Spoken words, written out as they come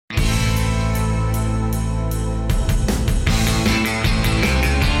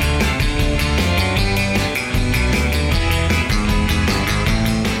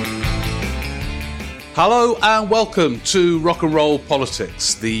Hello and welcome to Rock and Roll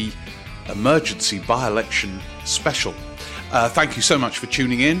Politics, the emergency by-election special. Thank you so much for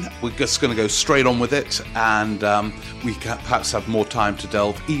tuning in. We're just going to go straight on with it, and we can perhaps have more time to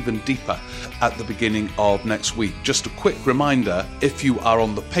delve even deeper at the beginning of next week. Just a quick reminder, if you are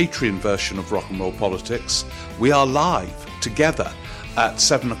on the Patreon version of Rock and Roll Politics, we are live together at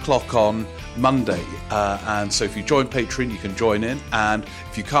 7 o'clock on Monday, and so if you join Patreon you can join in, and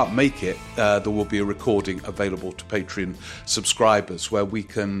if you can't make it, there will be a recording available to Patreon subscribers where we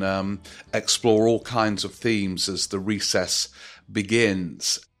can explore all kinds of themes as the recess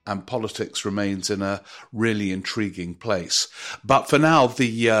begins and politics remains in a really intriguing place. But for now,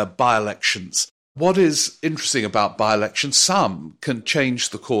 the by-elections. What is interesting about by-elections, some can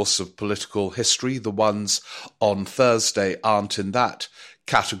change the course of political history. The ones on Thursday aren't in that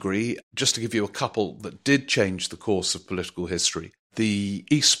category. Just to give you a couple that did change the course of political history. The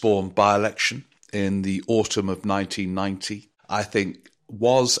Eastbourne by-election in the autumn of 1990, I think,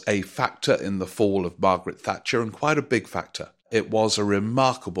 was a factor in the fall of Margaret Thatcher, and quite a big factor. It was a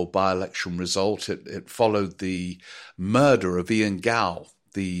remarkable by-election result. It followed the murder of Ian Gow,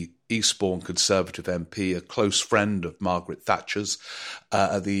 the Eastbourne Conservative MP, a close friend of Margaret Thatcher's.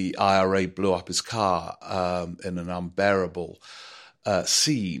 The IRA blew up his car in an unbearable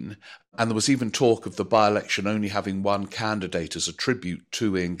scene, and there was even talk of the by-election only having one candidate as a tribute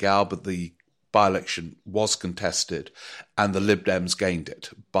to Ian Gow, but the by-election was contested and the Lib Dems gained it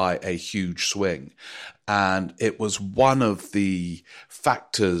by a huge swing. And it was one of the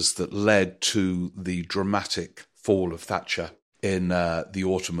factors that led to the dramatic fall of Thatcher in the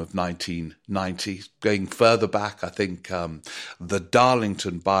autumn of 1990. Going further back, I think the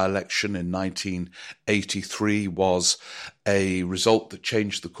Darlington by-election in 1983 was a result that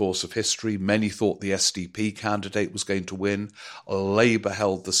changed the course of history. Many thought the SDP candidate was going to win. Labour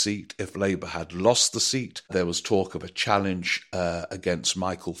held the seat. If Labour had lost the seat, there was talk of a challenge against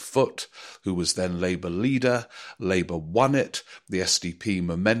Michael Foot, who was then Labour leader. Labour won it. The SDP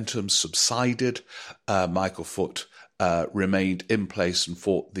momentum subsided. Michael Foot remained in place and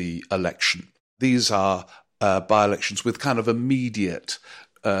fought the election. These are by-elections with kind of immediate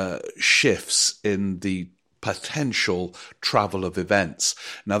shifts in the potential travel of events.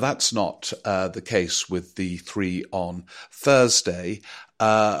 Now, that's not the case with the three on Thursday,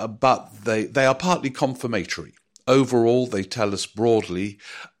 but they are partly confirmatory. Overall, they tell us broadly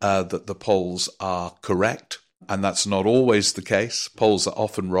that the polls are correct, and that's not always the case. Polls are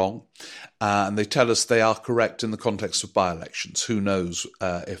often wrong. And they tell us they are correct in the context of by-elections. Who knows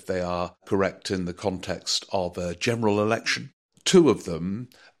if they are correct in the context of a general election? Two of them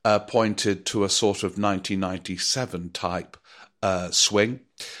pointed to a sort of 1997 type swing.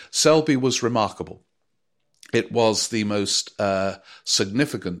 Selby was remarkable. It was the most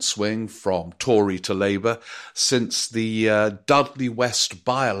significant swing from Tory to Labour since the Dudley West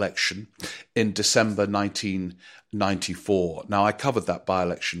by-election in December 1994. Now, I covered that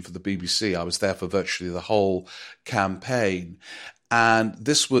by-election for the BBC. I was there for virtually the whole campaign. And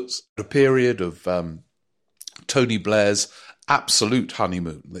this was a period of Tony Blair's absolute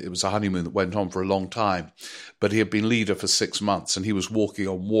honeymoon. It was a honeymoon that went on for a long time, but he had been leader for 6 months and he was walking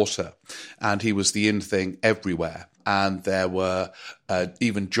on water and he was the in thing everywhere. And there were,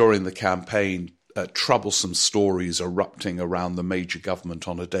 even during the campaign, troublesome stories erupting around the major government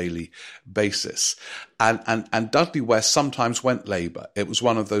on a daily basis. And Dudley West sometimes went Labour. It was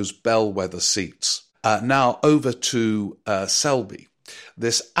one of those bellwether seats. Now over to Selby.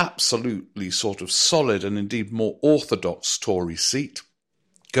 This absolutely sort of solid and indeed more orthodox Tory seat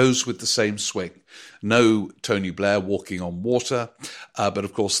goes with the same swing. No Tony Blair walking on water, but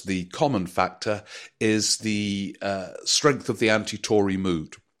of course the common factor is the strength of the anti-Tory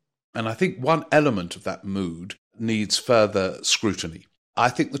mood. And I think one element of that mood needs further scrutiny. I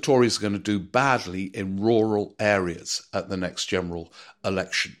think the Tories are going to do badly in rural areas at the next general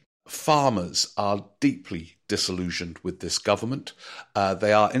election. Farmers are deeply disillusioned with this government.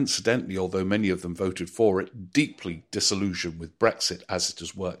 They are, incidentally, although many of them voted for it, deeply disillusioned with Brexit as it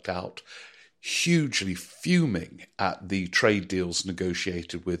has worked out, hugely fuming at the trade deals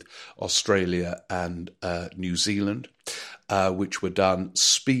negotiated with Australia and New Zealand, which were done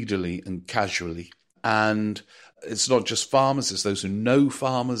speedily and casually. And it's not just farmers, it's those who know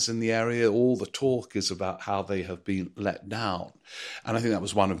farmers in the area. All the talk is about how they have been let down. And I think that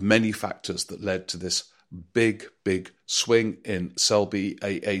was one of many factors that led to this big swing in Selby,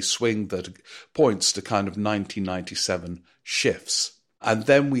 a swing that points to kind of 1997 shifts. And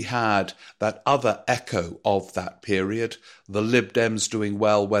then we had that other echo of that period, the Lib Dems doing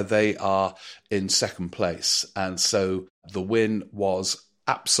well where they are in second place. And so the win was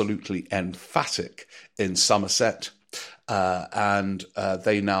absolutely emphatic in Somerset, and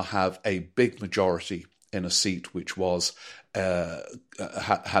they now have a big majority in a seat which was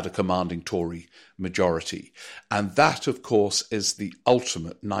had a commanding Tory majority. And that, of course, is the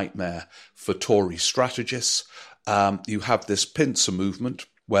ultimate nightmare for Tory strategists. You have this pincer movement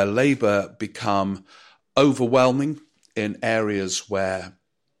where Labour become overwhelming in areas where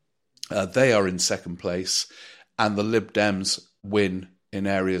they are in second place, and the Lib Dems win in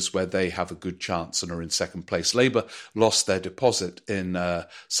areas where they have a good chance and are in second place. Labour lost their deposit in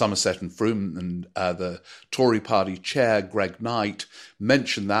Somerset and Frome, and the Tory party chair, Greg Knight,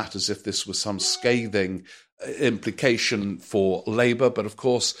 mentioned that as if this was some scathing implication for Labour. But of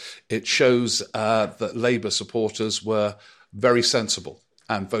course, it shows that Labour supporters were very sensible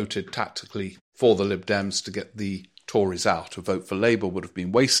and voted tactically for the Lib Dems to get the Tories out. A vote for Labour would have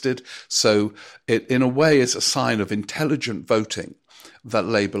been wasted. So it, in a way, is a sign of intelligent voting that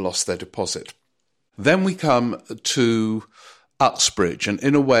Labour lost their deposit. Then we come to Uxbridge, and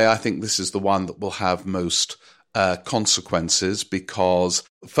in a way I think this is the one that will have most consequences because,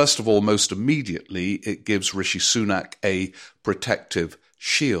 first of all, most immediately, it gives Rishi Sunak a protective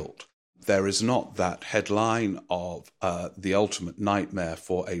shield. There is not that headline of the ultimate nightmare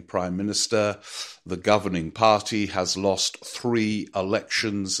for a prime minister. The governing party has lost 3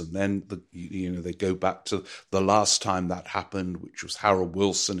 elections, and then they go back to the last time that happened, which was Harold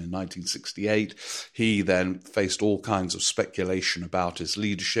Wilson in 1968. He then faced all kinds of speculation about his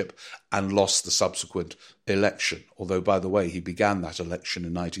leadership and lost the subsequent election, although, by the way, he began that election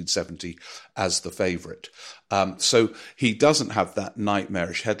in 1970 as the favourite. So he doesn't have that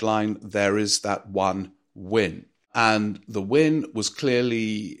nightmarish headline. There is that one win. And the win was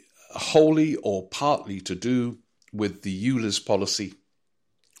clearly wholly or partly to do with the ULEZ policy,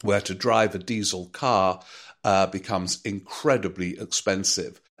 where to drive a diesel car becomes incredibly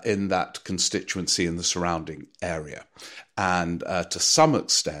expensive in that constituency in the surrounding area. And to some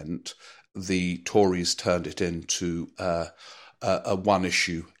extent, the Tories turned it into a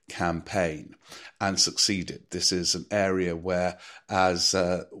one-issue campaign and succeeded. This is an area where, as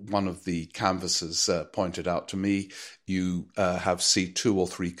one of the canvassers pointed out to me, you see 2 or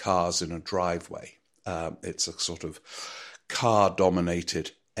 3 cars in a driveway. It's a sort of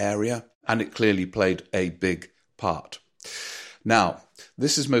car-dominated area, and it clearly played a big part. Now,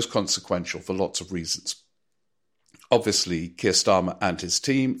 this is most consequential for lots of reasons. Obviously, Keir Starmer and his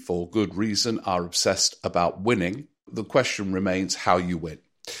team, for good reason, are obsessed about winning. The question remains how you win.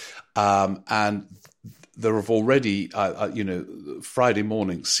 And there have already, Friday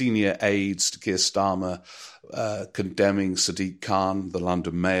morning, senior aides to Keir Starmer condemning Sadiq Khan, the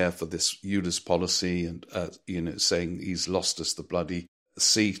London mayor, for this ULEZ policy and, saying he's lost us the bloody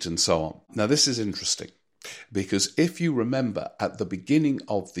seat and so on. Now, this is interesting. Because if you remember, at the beginning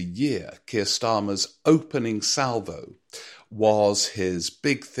of the year, Keir Starmer's opening salvo was his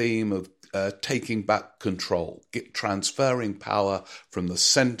big theme of taking back control, transferring power from the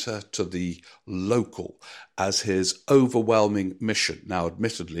centre to the local as his overwhelming mission. Now,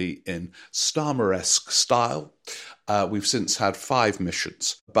 admittedly, in Starmer-esque style, we've since had 5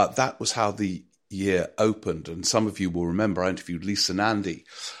 missions, but that was how the year opened. And some of you will remember I interviewed Lisa Nandy,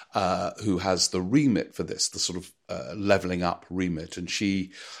 who has the remit for this, the sort of levelling up remit, and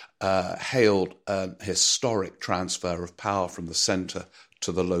she hailed a historic transfer of power from the centre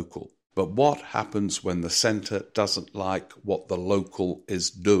to the local. But what happens when the centre doesn't like what the local is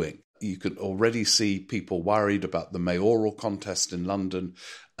doing? You can already see people worried about the mayoral contest in London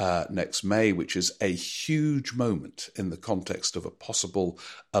next May, which is a huge moment in the context of a possible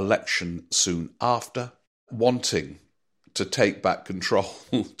election soon after, wanting to take back control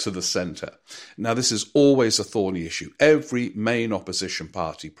to the centre. Now, this is always a thorny issue. Every main opposition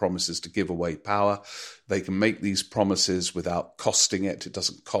party promises to give away power. They can make these promises without costing it. It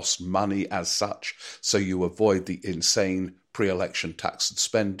doesn't cost money as such, so you avoid the insane pre-election tax and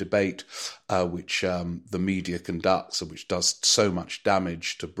spend debate, which the media conducts and which does so much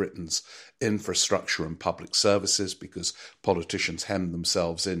damage to Britain's infrastructure and public services because politicians hem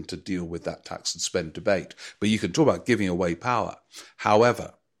themselves in to deal with that tax and spend debate. But you can talk about giving away power.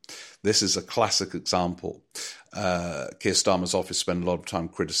 However, this is a classic example. Keir Starmer's office spent a lot of time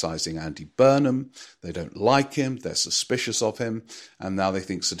criticising Andy Burnham. They don't like him. They're suspicious of him. And now they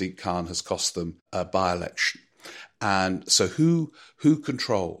think Sadiq Khan has cost them a by-election. And so who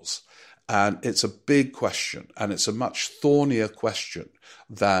controls? And it's a big question, and it's a much thornier question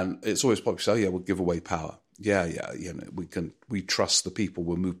than it's always popular to say, we'll give away power. We trust the people,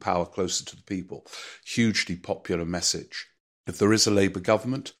 we'll move power closer to the people. Hugely popular message. If there is a Labour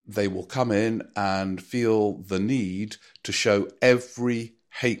government, they will come in and feel the need to show every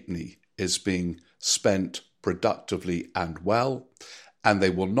halfpenny is being spent productively and well, and they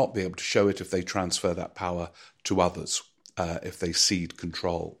will not be able to show it if they transfer that power to others, if they cede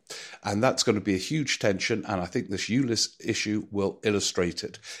control. And that's going to be a huge tension, and I think this ULIS issue will illustrate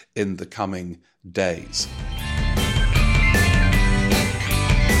it in the coming days.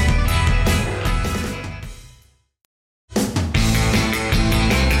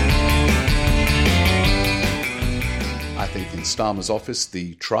 I think in Starmer's office,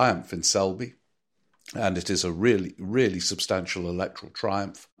 the triumph in Selby, and it is a really, really substantial electoral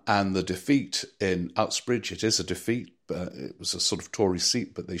triumph, and the defeat in Uxbridge, it is a defeat, but it was a sort of Tory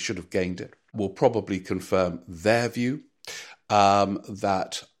seat, but they should have gained it, will probably confirm their view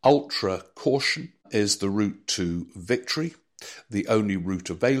that ultra caution is the route to victory, the only route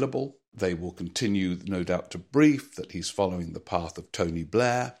available. They will continue, no doubt, to brief that he's following the path of Tony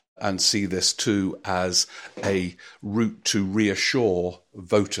Blair, and see this too as a route to reassure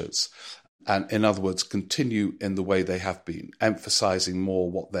voters. And in other words, continue in the way they have been, emphasising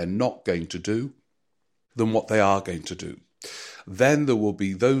more what they're not going to do than what they are going to do. Then there will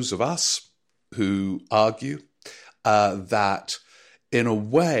be those of us who argue that in a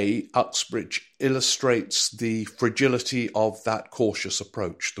way Uxbridge illustrates the fragility of that cautious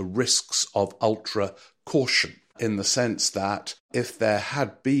approach, the risks of ultra caution, in the sense that if there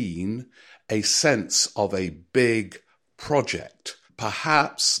had been a sense of a big project,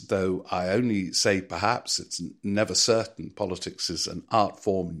 perhaps, though I only say perhaps, it's never certain, politics is an art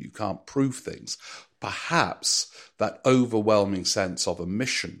form and you can't prove things, perhaps that overwhelming sense of a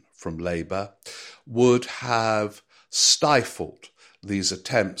mission from Labour would have stifled these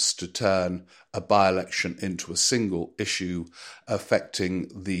attempts to turn a by-election into a single issue affecting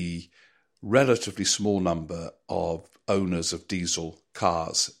the relatively small number of owners of diesel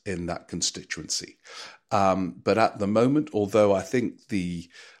cars in that constituency. But at the moment, although I think the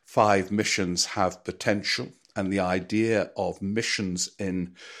 5 missions have potential, and the idea of missions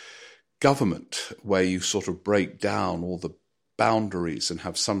in government where you sort of break down all the boundaries and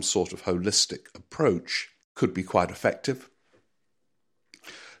have some sort of holistic approach could be quite effective,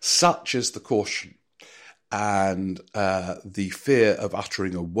 such is the caution and the fear of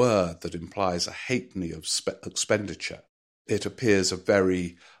uttering a word that implies a halfpenny of expenditure. It appears a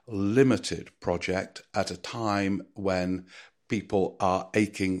very limited project at a time when people are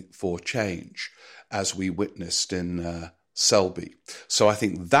aching for change, as we witnessed in Selby. So I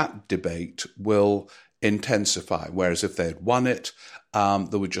think that debate will intensify, whereas if they had won it,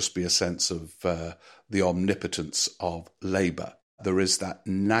 there would just be a sense of the omnipotence of Labour. There is that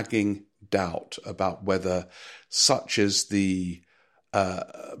nagging doubt about whether such is the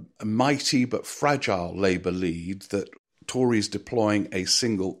mighty but fragile Labour lead that Tories deploying a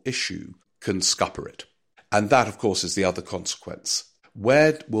single issue can scupper it. And that, of course, is the other consequence.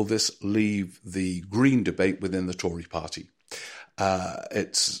 Where will this leave the Green debate within the Tory party?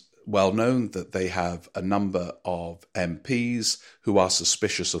 It's well known that they have a number of MPs who are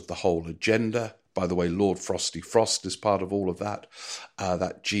suspicious of the whole agenda. By the way, Lord Frosty Frost is part of all of that,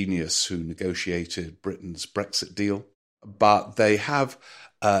 that genius who negotiated Britain's Brexit deal. But they have,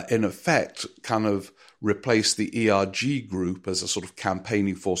 in effect, kind of replaced the ERG group as a sort of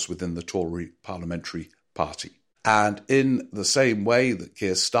campaigning force within the Tory parliamentary party. And in the same way that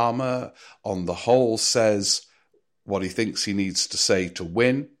Keir Starmer, on the whole, says what he thinks he needs to say to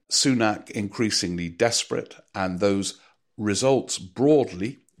win, Sunak increasingly desperate, and those results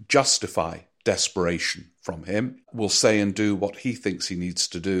broadly justify desperation from him, will say and do what he thinks he needs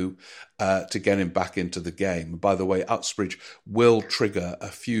to do to get him back into the game. By the way, Uxbridge will trigger a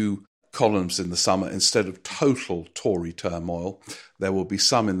few columns in the summer. Instead of total Tory turmoil, there will be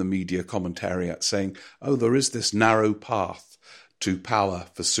some in the media commentariat saying, oh, there is this narrow path to power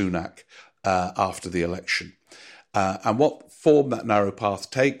for Sunak after the election. And what form that narrow path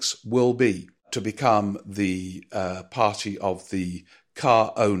takes will be to become the party of the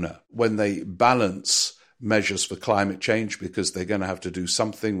car owner when they balance measures for climate change, because they're going to have to do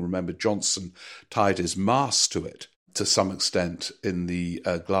something. Remember, Johnson tied his mast to it to some extent in the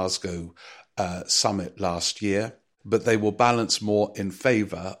Glasgow summit last year, but they will balance more in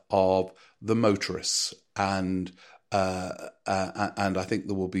favour of the motorists, and I think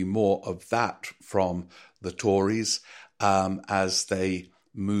there will be more of that from the Tories as they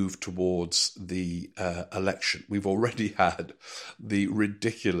move towards the election. We've already had the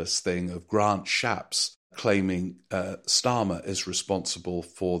ridiculous thing of Grant Shapps claiming Starmer is responsible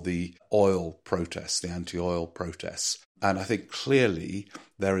for the oil protests, the anti-oil protests. And I think clearly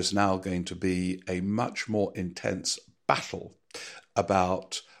there is now going to be a much more intense battle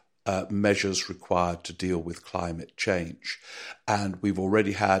about measures required to deal with climate change. And we've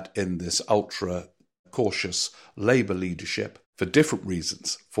already had in this ultra-cautious Labour leadership, for different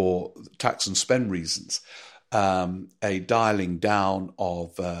reasons, for tax and spend reasons, a dialing down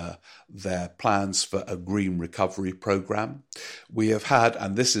of their plans for a green recovery programme. We have had,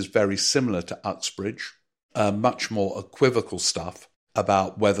 and this is very similar to Uxbridge, much more equivocal stuff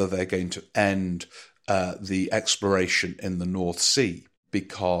about whether they're going to end the exploration in the North Sea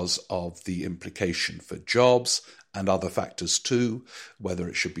because of the implication for jobs and other factors too, whether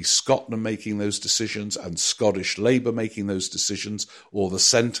it should be Scotland making those decisions and Scottish Labour making those decisions or the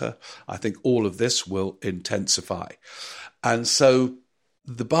centre. I think all of this will intensify. And so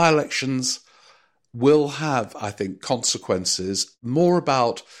the by-elections will have, I think, consequences more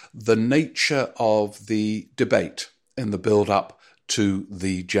about the nature of the debate in the build-up to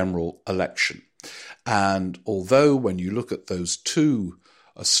the general election. And although when you look at those two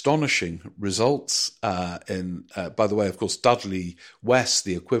astonishing results by the way, of course, Dudley West,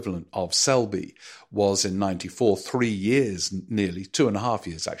 the equivalent of Selby, was in 94, 3 years, nearly 2.5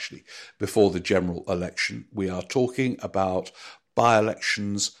 years actually, before the general election. We are talking about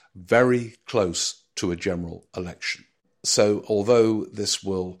by-elections very close to a general election. So although this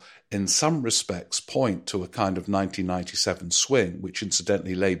will in some respects point to a kind of 1997 swing, which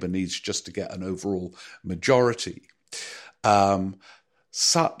incidentally Labour needs just to get an overall majority,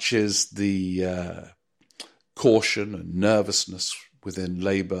 such is the caution and nervousness within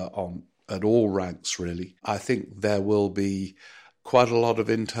Labour at all ranks, really. I think there will be quite a lot of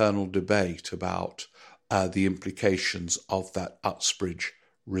internal debate about the implications of that Uxbridge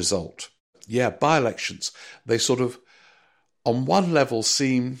result. Yeah, by-elections, they sort of, on one level,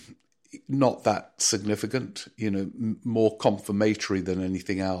 seem not that significant, more confirmatory than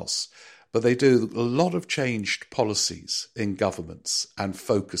anything else. But they do a lot of changed policies in governments and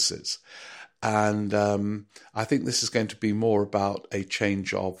focuses. And I think this is going to be more about a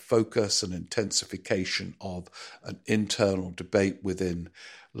change of focus and intensification of an internal debate within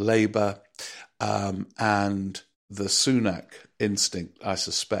Labour. And the Sunak instinct, I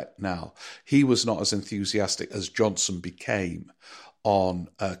suspect now, he was not as enthusiastic as Johnson became on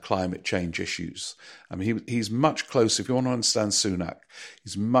climate change issues. I mean, he's much closer, if you want to understand Sunak,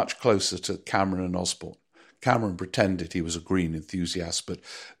 he's much closer to Cameron and Osborne. Cameron pretended he was a green enthusiast, but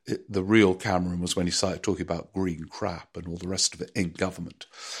the real Cameron was when he started talking about green crap and all the rest of it in government.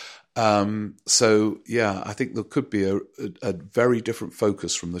 So, yeah, I think there could be a very different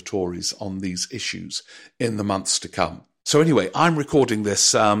focus from the Tories on these issues in the months to come. So anyway, I'm recording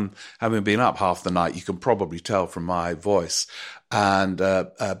this having been up half the night. You can probably tell from my voice. And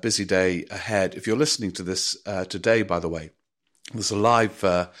a busy day ahead. If you're listening to this today, by the way, there's a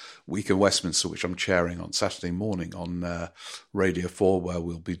live week in Westminster, which I'm chairing on Saturday morning on Radio 4, where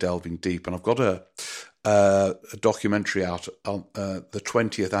we'll be delving deep. And I've got a documentary out on the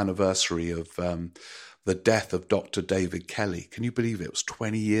 20th anniversary of the death of Dr. David Kelly. Can you believe it? It was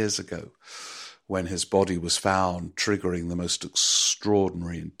 20 years ago when his body was found, triggering the most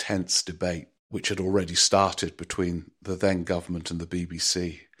extraordinary, intense debate, which had already started between the then government and the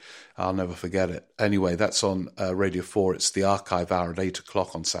BBC. I'll never forget it. Anyway, that's on Radio 4. It's the archive hour at 8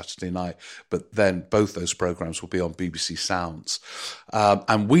 o'clock on Saturday night. But then both those programmes will be on BBC Sounds.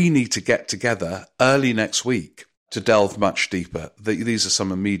 And we need to get together early next week to delve much deeper. These are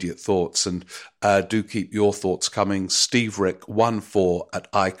some immediate thoughts, and do keep your thoughts coming.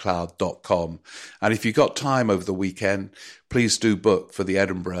 SteveRick14@icloud.com. And if you've got time over the weekend, please do book for the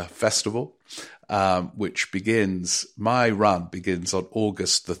Edinburgh Festival, which begins, my run begins on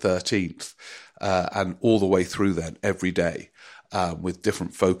August the 13th, and all the way through then, every day, with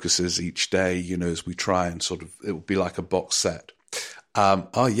different focuses each day, as we try and sort of, it will be like a box set.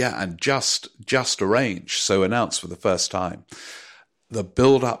 And just arranged, so announced for the first time, the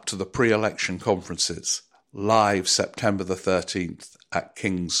build-up to the pre-election conferences, live September the 13th at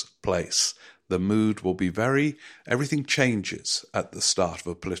King's Place. The mood will be everything changes at the start of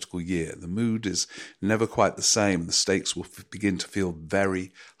a political year. The mood is never quite the same. The stakes will begin to feel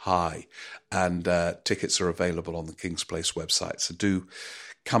very high, and tickets are available on the King's Place website. So do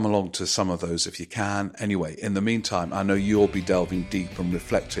come along to some of those if you can. Anyway, in the meantime, I know you'll be delving deep and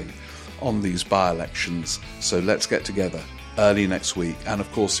reflecting on these by-elections. So let's get together early next week. And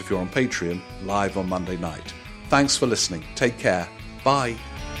of course, if you're on Patreon, live on Monday night. Thanks for listening. Take care. Bye.